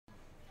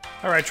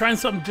Alright, trying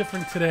something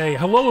different today.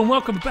 Hello and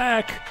welcome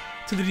back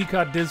to the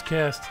D-COT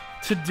disCast.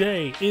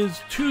 Today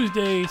is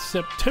Tuesday,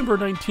 September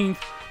 19th,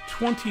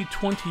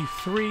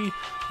 2023.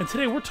 And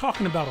today we're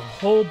talking about a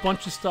whole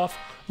bunch of stuff.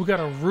 We got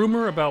a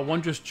rumor about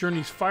Wondrous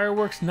Journey's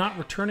fireworks not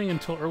returning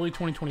until early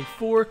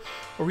 2024.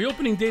 A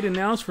reopening date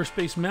announced for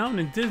Space Mountain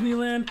in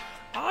Disneyland.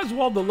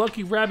 Oswald the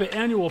Lucky Rabbit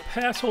annual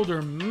pass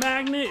holder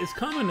magnet is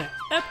coming to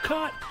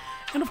EPCOT.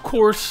 And of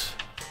course,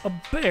 a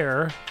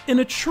bear in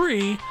a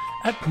tree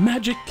at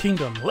Magic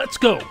Kingdom. Let's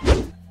go.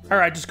 All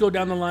right, just go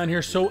down the line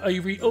here. So a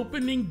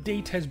reopening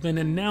date has been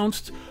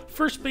announced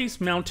for Space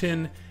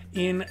Mountain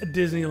in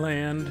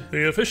Disneyland.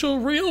 The official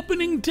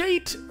reopening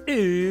date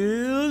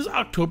is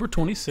October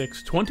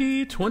 26,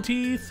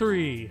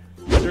 2023.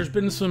 There's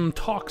been some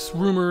talks,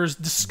 rumors,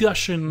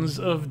 discussions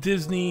of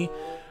Disney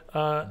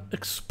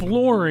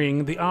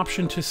exploring the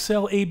option to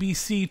sell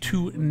ABC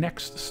to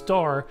Next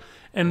Star.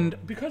 And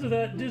because of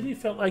that, Disney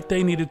felt like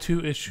they needed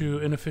to issue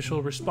an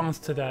official response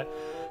to that.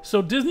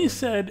 So Disney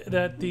said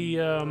that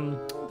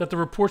the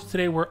reports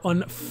today were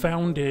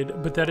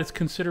unfounded, but that it's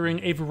considering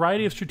a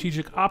variety of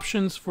strategic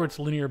options for its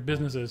linear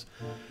businesses.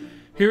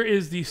 Here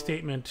is the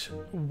statement.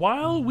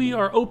 While we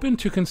are open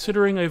to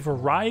considering a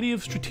variety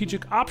of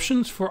strategic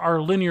options for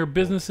our linear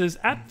businesses,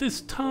 at this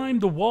time,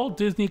 the Walt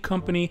Disney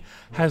Company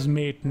has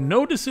made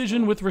no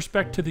decision with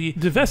respect to the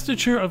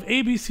divestiture of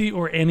ABC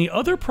or any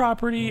other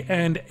property,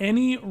 and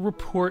any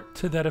report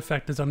to that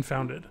effect is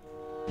unfounded.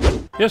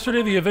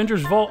 Yesterday, the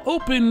Avengers Vault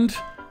opened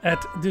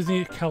at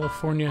Disney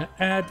California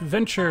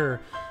Adventure.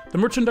 The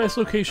merchandise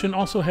location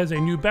also has a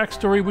new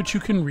backstory, which you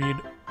can read.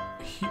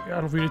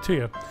 I'll read it to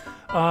you.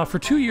 For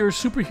 2 years,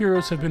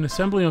 superheroes have been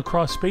assembling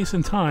across space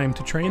and time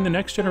to train the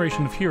next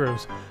generation of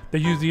heroes. They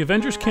use the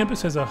Avengers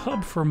campus as a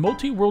hub for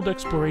multi-world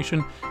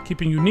exploration,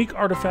 keeping unique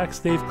artifacts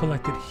they've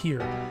collected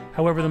here.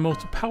 However, the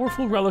most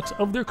powerful relics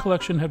of their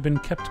collection have been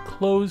kept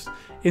closed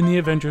in the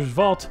Avengers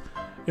Vault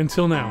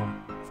until now.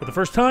 For the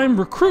first time,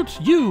 recruits,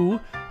 you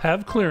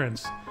have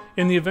clearance.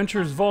 In the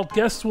Avengers Vault,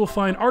 guests will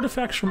find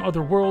artifacts from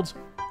other worlds,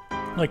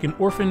 like an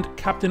orphaned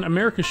Captain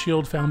America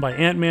shield found by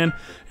Ant-Man,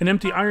 an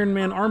empty Iron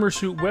Man armor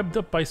suit webbed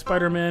up by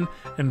Spider-Man,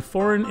 and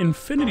foreign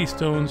Infinity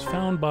Stones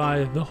found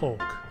by the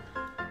Hulk.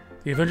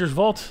 The Avengers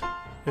Vault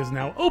is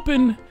now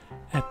open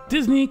at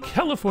Disney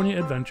California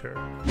Adventure.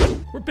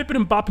 We're bipping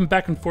and bopping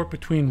back and forth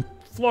between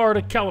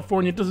Florida,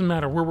 California. It doesn't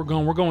matter where we're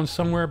going. We're going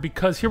somewhere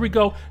because here we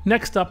go.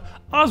 Next up,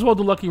 Oswald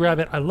the Lucky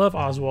Rabbit. I love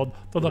Oswald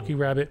the Lucky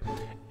Rabbit.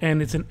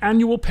 And it's an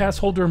annual pass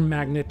holder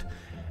magnet.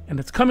 And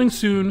it's coming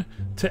soon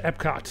to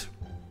EPCOT.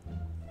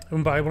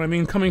 And by what I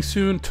mean coming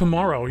soon,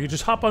 tomorrow. You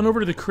just hop on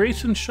over to the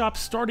Creation Shop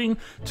starting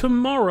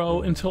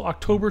tomorrow until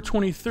October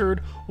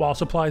 23rd while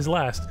supplies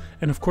last.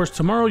 And of course,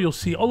 tomorrow you'll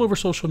see all over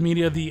social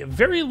media the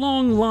very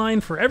long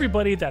line for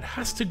everybody that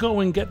has to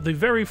go and get the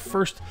very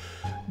first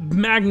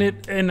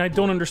magnet. And I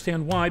don't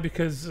understand why,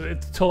 because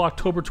it's till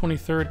October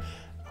 23rd.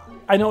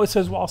 I know it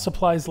says while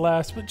supplies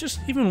last, but just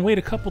even wait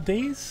a couple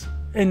days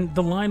and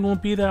the line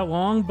won't be that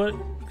long, but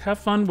have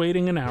fun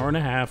waiting an hour and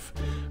a half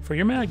for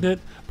your magnet.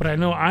 But I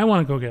know I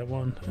want to go get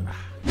one.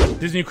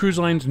 Disney Cruise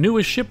Line's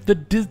newest ship, the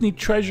Disney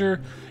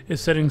Treasure,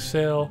 is setting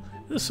sail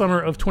this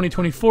summer of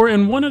 2024.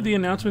 And one of the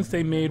announcements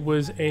they made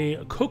was a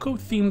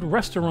Coco-themed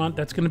restaurant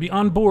that's going to be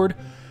on board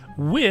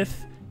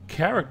with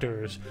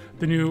characters.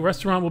 The new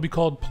restaurant will be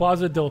called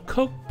Plaza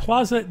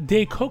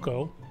de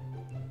Coco.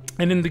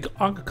 And in the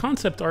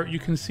concept art, you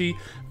can see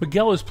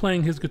Miguel is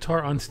playing his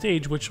guitar on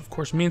stage, which of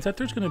course means that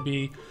there's going to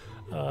be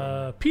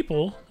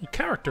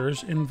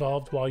characters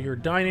involved while you're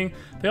dining.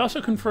 They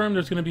also confirmed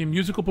there's going to be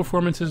musical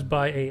performances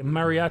by a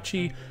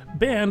mariachi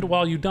band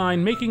while you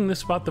dine, making this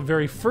spot the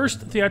very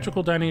first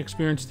theatrical dining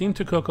experience themed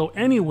to Coco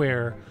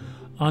anywhere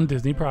on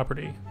Disney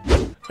property.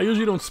 I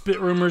usually don't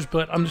spit rumors,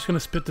 but I'm just going to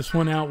spit this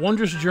one out.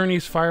 Wondrous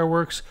Journey's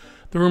fireworks.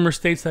 The rumor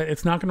states that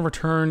it's not going to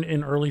return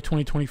in early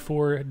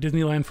 2024.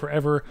 Disneyland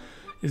Forever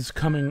is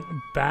coming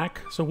back.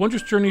 So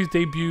Wondrous Journeys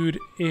debuted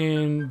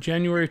in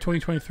January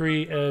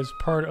 2023 as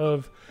part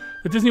of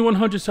the Disney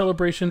 100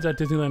 celebrations at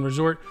Disneyland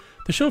Resort.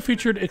 The show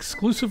featured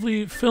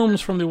exclusively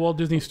films from the Walt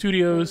Disney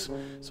Studios,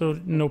 so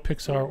no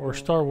Pixar or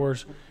Star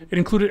Wars. It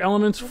included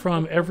elements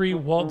from every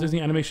Walt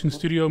Disney Animation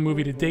Studio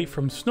movie to date,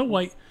 from Snow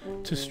White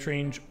to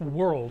Strange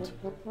World.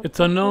 It's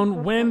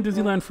unknown when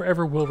Disneyland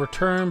Forever will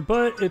return,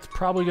 but it's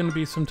probably going to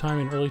be sometime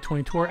in early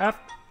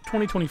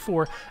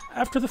 2024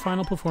 after the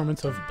final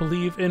performance of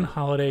Believe in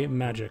Holiday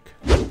Magic.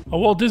 A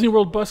Walt Disney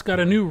World bus got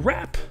a new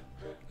wrap.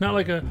 Not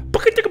like a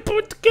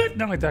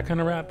not like that kind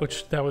of rap,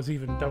 which that was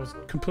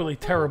completely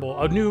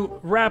terrible. A new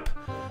rap,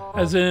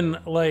 as in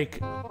like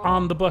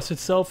on the bus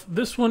itself.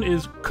 This one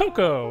is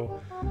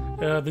Coco.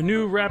 The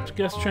new wrapped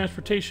guest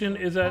transportation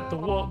is at the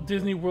Walt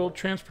Disney World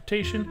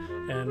Transportation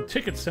and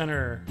Ticket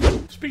Center.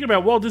 Speaking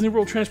about Walt Disney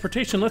World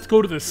Transportation, let's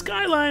go to the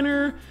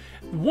Skyliner.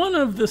 One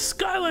of the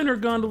Skyliner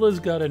gondolas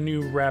got a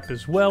new wrap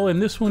as well,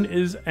 and this one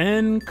is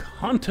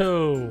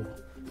Encanto.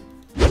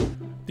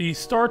 The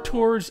Star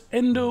Tours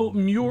I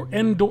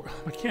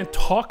can't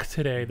talk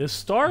today. The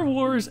Star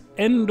Wars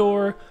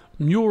Endor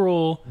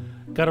mural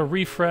got a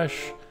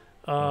refresh.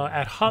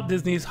 at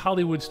Disney's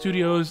Hollywood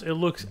Studios. It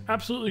looks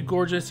absolutely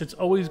gorgeous. It's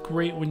always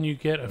great when you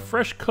get a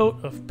fresh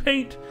coat of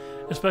paint,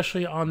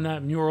 especially on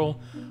that mural.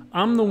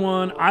 I'm the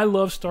one. I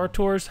love Star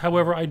Tours.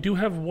 However, I do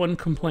have one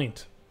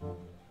complaint.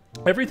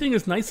 Everything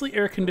is nicely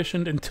air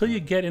conditioned until you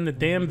get in the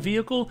damn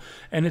vehicle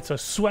and it's a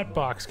sweat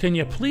box. Can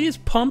you please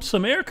pump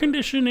some air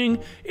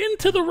conditioning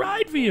into the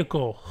ride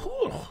vehicle?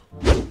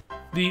 Whew.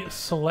 The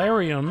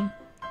solarium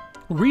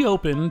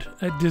reopened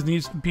at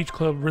Disney's Beach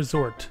Club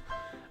Resort.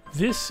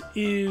 This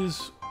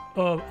is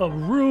a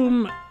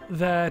room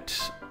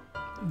that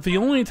the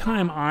only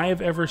time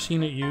I've ever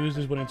seen it used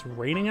is when it's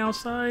raining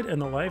outside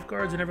and the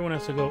lifeguards and everyone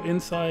has to go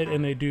inside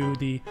and they do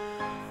the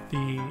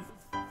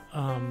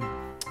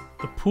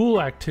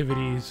pool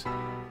activities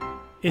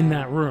in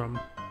that room.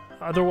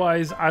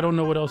 Otherwise, I don't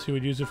know what else you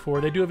would use it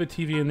for. They do have a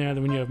TV in there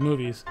when you have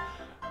movies.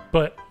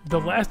 But the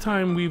last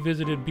time we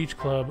visited Beach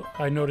Club,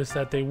 I noticed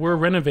that they were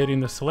renovating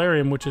the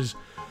solarium, which is,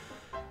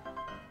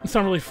 it's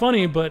not really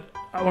funny, but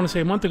I want to say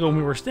a month ago when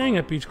we were staying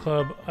at Beach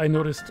Club, I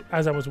noticed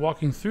as I was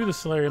walking through the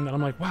solarium that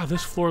I'm like, wow,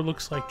 this floor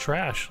looks like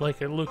trash.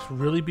 Like, it looks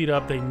really beat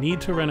up. They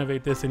need to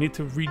renovate this. They need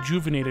to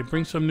rejuvenate it,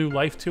 bring some new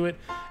life to it.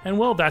 And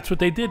well, that's what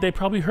they did. They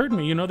probably heard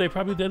me. You know, they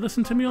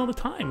listen to me all the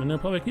time. And they're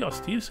probably like, yo,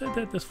 Steve said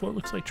that this floor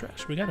looks like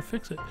trash. We got to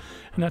fix it.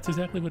 And that's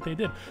exactly what they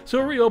did. So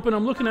it reopened.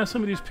 I'm looking at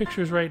some of these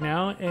pictures right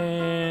now.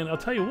 And I'll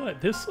tell you what,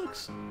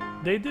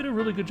 they did a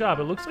really good job.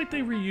 It looks like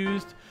they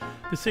reused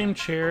the same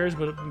chairs,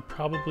 but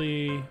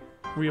probably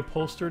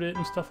reupholstered it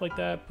and stuff like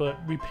that, but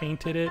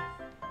repainted it.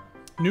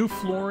 New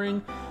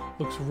flooring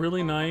looks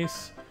really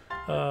nice.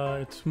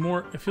 It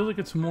feels like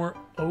it's more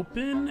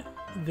open.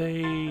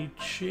 They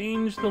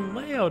changed the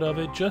layout of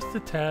it just a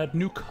tad.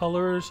 New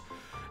colors.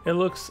 It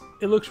looks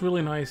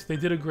really nice. They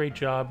did a great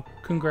job.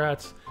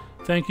 Congrats.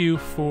 Thank you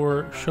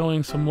for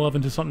showing some love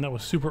into something that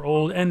was super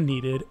old and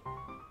needed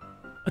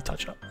a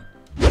touch-up.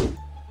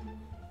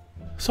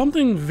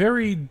 Something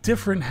very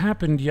different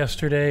happened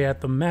yesterday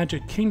at the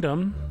Magic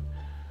Kingdom.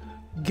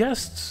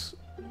 Guests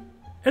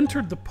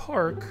entered the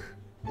park.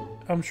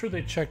 I'm sure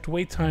they checked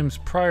wait times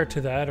prior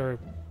to that,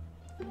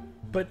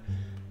 but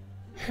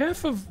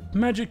half of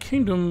Magic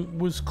Kingdom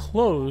was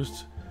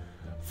closed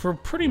for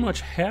pretty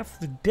much half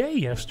the day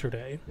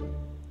yesterday.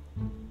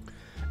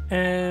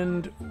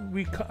 And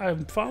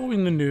I'm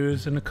following the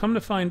news, and I come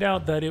to find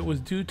out that it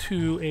was due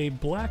to a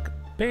black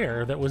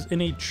bear that was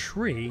in a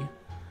tree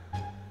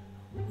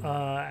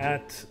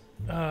at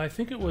I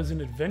think it was in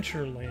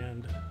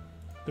Adventureland,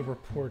 the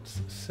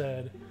reports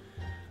said.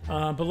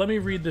 But let me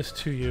read this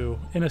to you.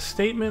 In a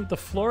statement, the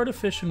Florida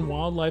Fish and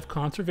Wildlife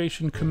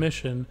Conservation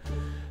Commission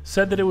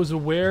said that it was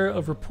aware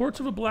of reports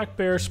of a black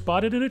bear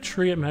spotted in a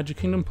tree at Magic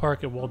Kingdom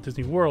Park at Walt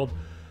Disney World.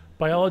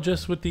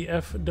 Biologists with the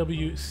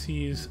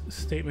FWC's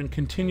statement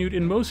continued,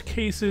 in most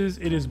cases,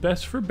 it is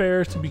best for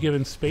bears to be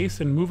given space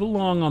and move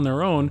along on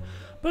their own,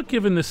 but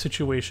given this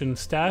situation,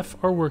 staff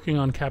are working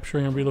on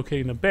capturing and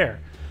relocating the bear.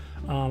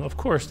 Of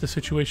course, the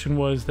situation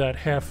was that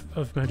half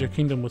of Magic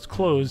Kingdom was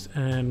closed,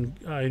 and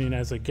I mean,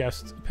 as a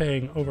guest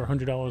paying over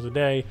 $100 a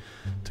day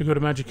to go to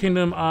Magic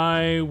Kingdom,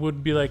 I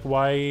would be like,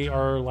 why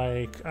are,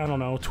 like, I don't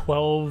know,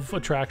 12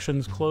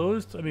 attractions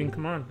closed? I mean,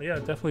 come on. Yeah,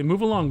 definitely.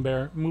 Move along,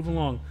 bear. Move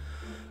along.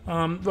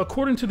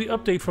 According to the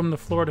update from the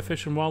Florida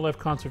Fish and Wildlife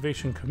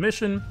Conservation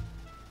Commission,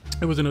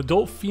 it was an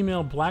adult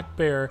female black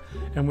bear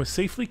and was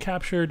safely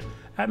captured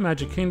at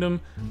Magic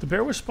Kingdom. The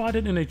bear was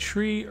spotted in a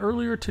tree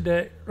earlier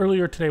today,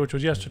 which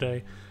was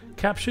yesterday,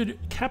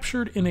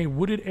 captured in a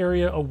wooded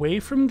area away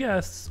from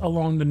guests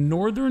along the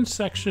northern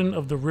section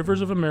of the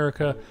Rivers of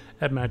America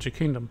at Magic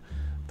Kingdom.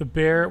 The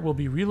bear will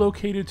be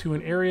relocated to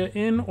an area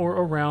in or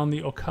around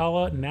the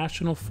Ocala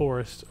National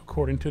Forest,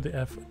 according to the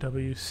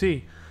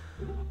FWC.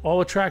 All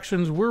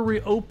attractions were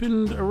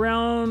reopened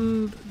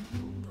around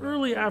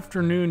early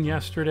afternoon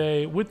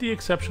yesterday, with the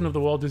exception of the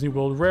Walt Disney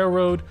World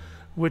Railroad,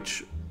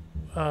 which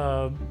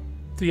the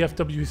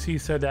FWC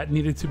said that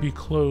needed to be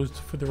closed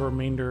for the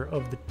remainder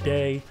of the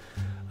day.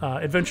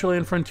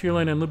 Adventureland,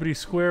 Frontierland, and Liberty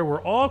Square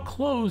were all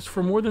closed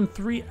for more than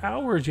 3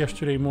 hours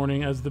yesterday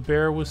morning as the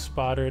bear was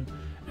spotted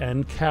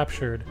and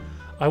captured.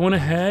 I went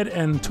ahead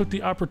and took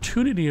the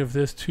opportunity of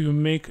this to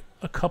make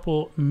a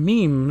couple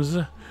memes,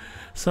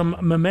 some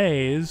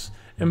memes,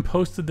 and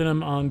posted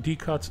them on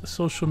D-COT's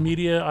social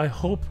media. I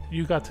hope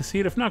you got to see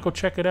it. If not, go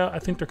check it out. I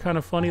think they're kind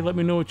of funny. Let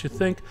me know what you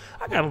think.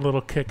 I got a little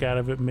kick out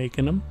of it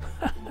making them.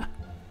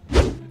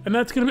 And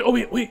that's gonna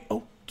be.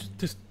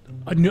 Just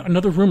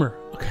another rumor.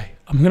 Okay,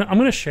 I'm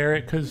gonna share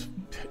it because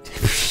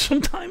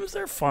sometimes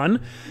they're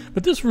fun.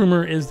 But this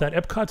rumor is that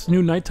Epcot's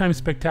new nighttime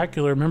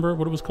spectacular. Remember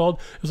what it was called?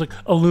 It was like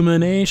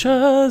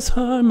Illuminations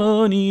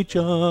Harmony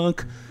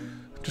Junk.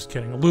 Just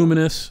kidding.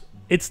 Illuminous.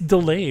 It's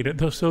delayed.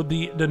 So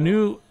the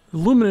new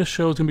Luminous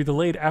show is going to be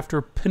delayed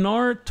after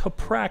Pinar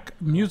Toprak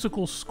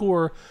musical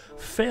score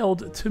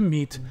failed to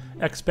meet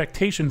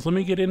expectations. Let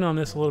me get in on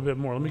this a little bit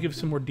more. Let me give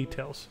some more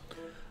details.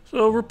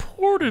 So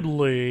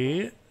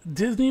reportedly,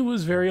 Disney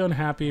was very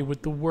unhappy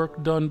with the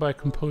work done by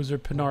composer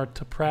Pinar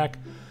Toprak,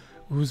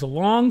 who's a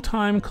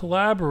longtime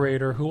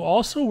collaborator who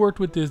also worked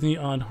with Disney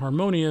on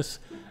Harmonious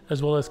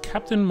as well as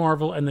Captain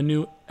Marvel and the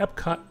new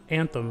EPCOT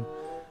anthem.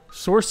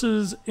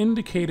 Sources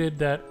indicated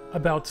that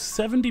about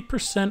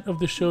 70% of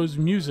the show's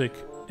music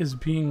is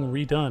being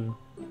redone.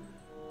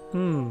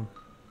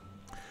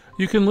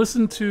 You can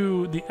listen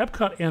to the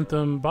EPCOT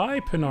anthem by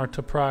Pinar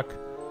Toprak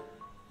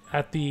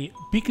at the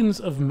Beacons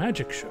of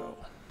Magic show.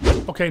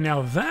 Okay,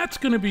 now that's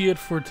going to be it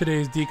for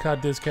today's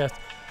D-COT disCast.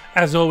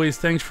 As always,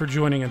 thanks for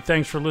joining and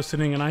thanks for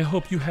listening, and I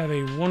hope you have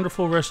a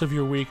wonderful rest of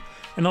your week.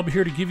 And I'll be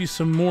here to give you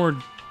some more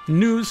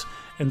news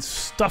and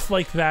stuff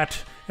like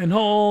that, and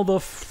all the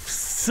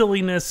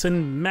silliness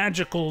and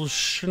magical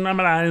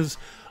shenanigans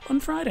on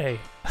Friday.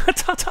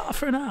 Ta-ta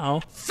for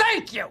now.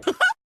 Thank you!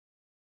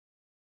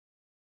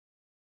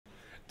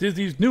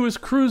 Disney's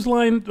newest cruise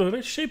line,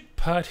 Ship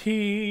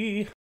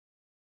Party.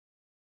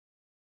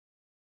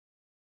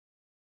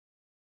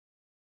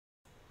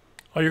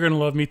 Oh, you're going to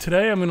love me.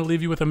 Today, I'm going to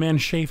leave you with a man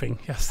shaving.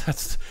 Yes,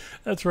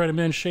 that's right, a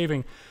man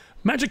shaving.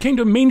 Magic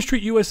Kingdom, Main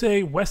Street,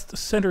 USA, West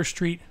Center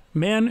Street,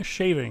 man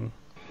shaving.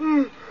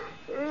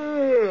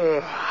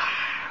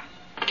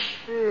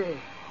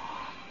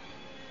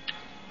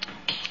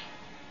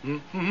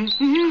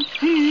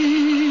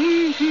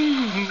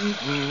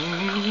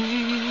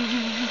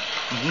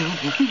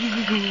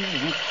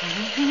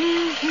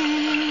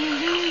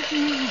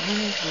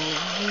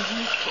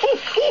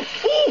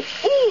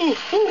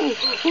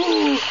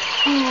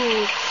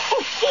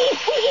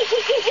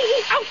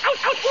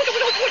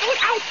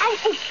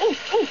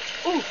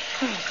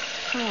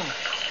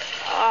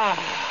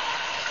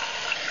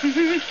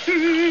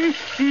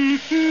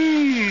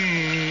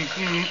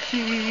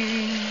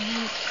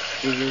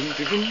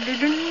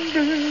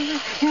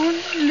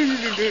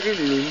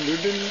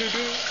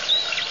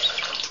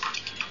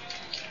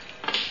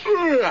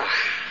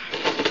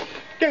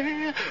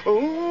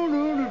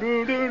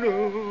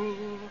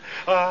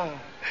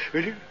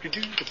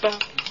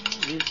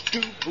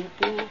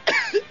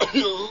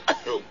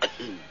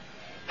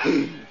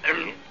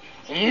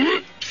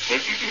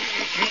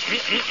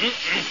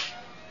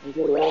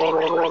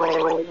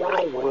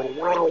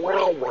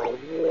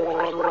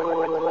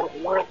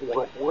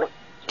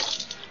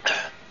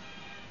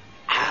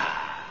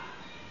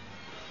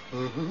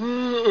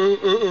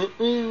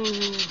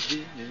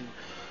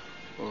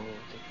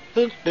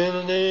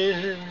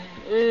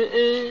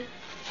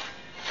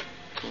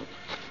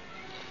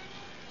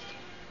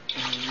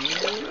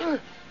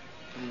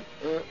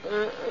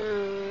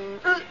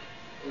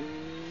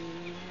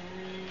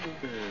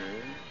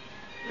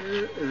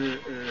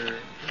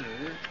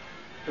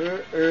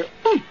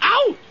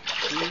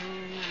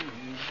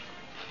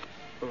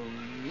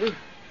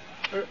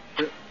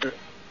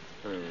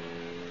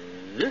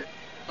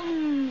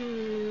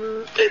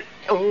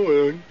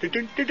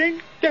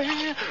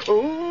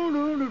 Oh,